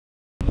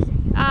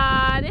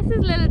This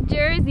is little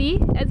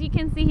Jersey. As you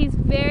can see, he's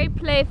very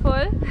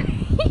playful.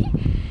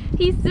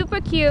 He's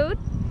super cute.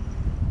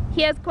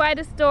 He has quite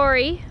a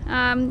story.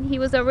 He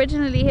was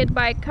originally hit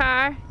by a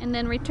car and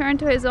then returned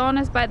to his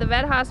owners by the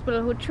vet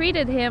hospital, who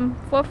treated him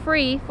for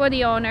free for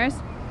the owners.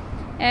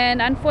 And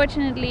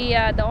unfortunately,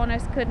 the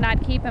owners could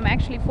not keep him.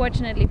 Actually,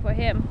 fortunately for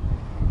him,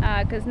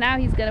 because now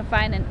he's gonna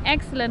find an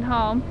excellent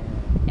home.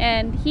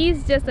 And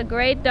he's just a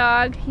great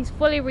dog. He's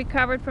fully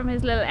recovered from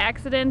his little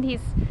accident.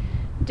 He's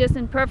just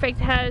in perfect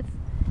health.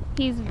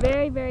 He's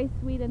very, very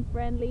sweet and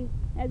friendly.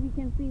 As you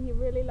can see, he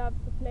really loves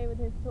to play with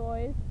his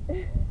toys.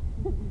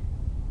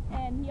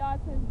 And he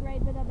also is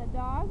great with other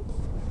dogs.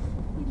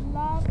 He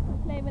loves to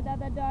play with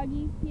other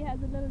doggies. He has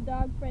a little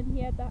dog friend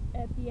here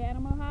at the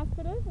animal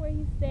hospital where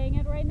he's staying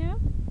at right now.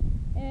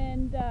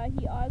 And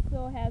he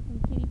also has some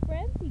kitty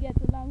friends. He gets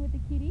along with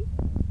the kitties.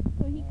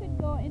 So he could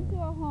go into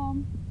a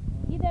home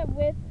either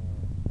with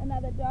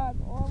another dog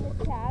or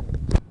with cats,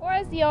 or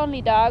as the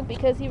only dog,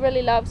 because he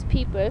really loves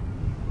people.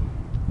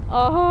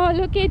 Oh,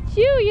 look at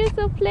you, you're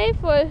so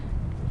playful.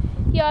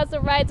 He also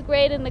rides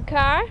great in the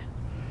car,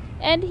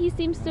 and he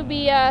seems to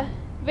be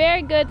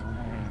very good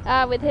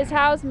with his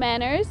house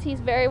manners. He's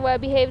very well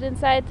behaved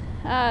inside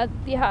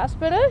the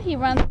hospital. He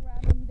runs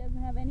around and he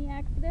doesn't have any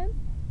accidents.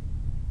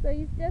 So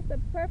he's just a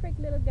perfect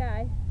little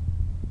guy.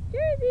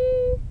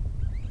 Jersey!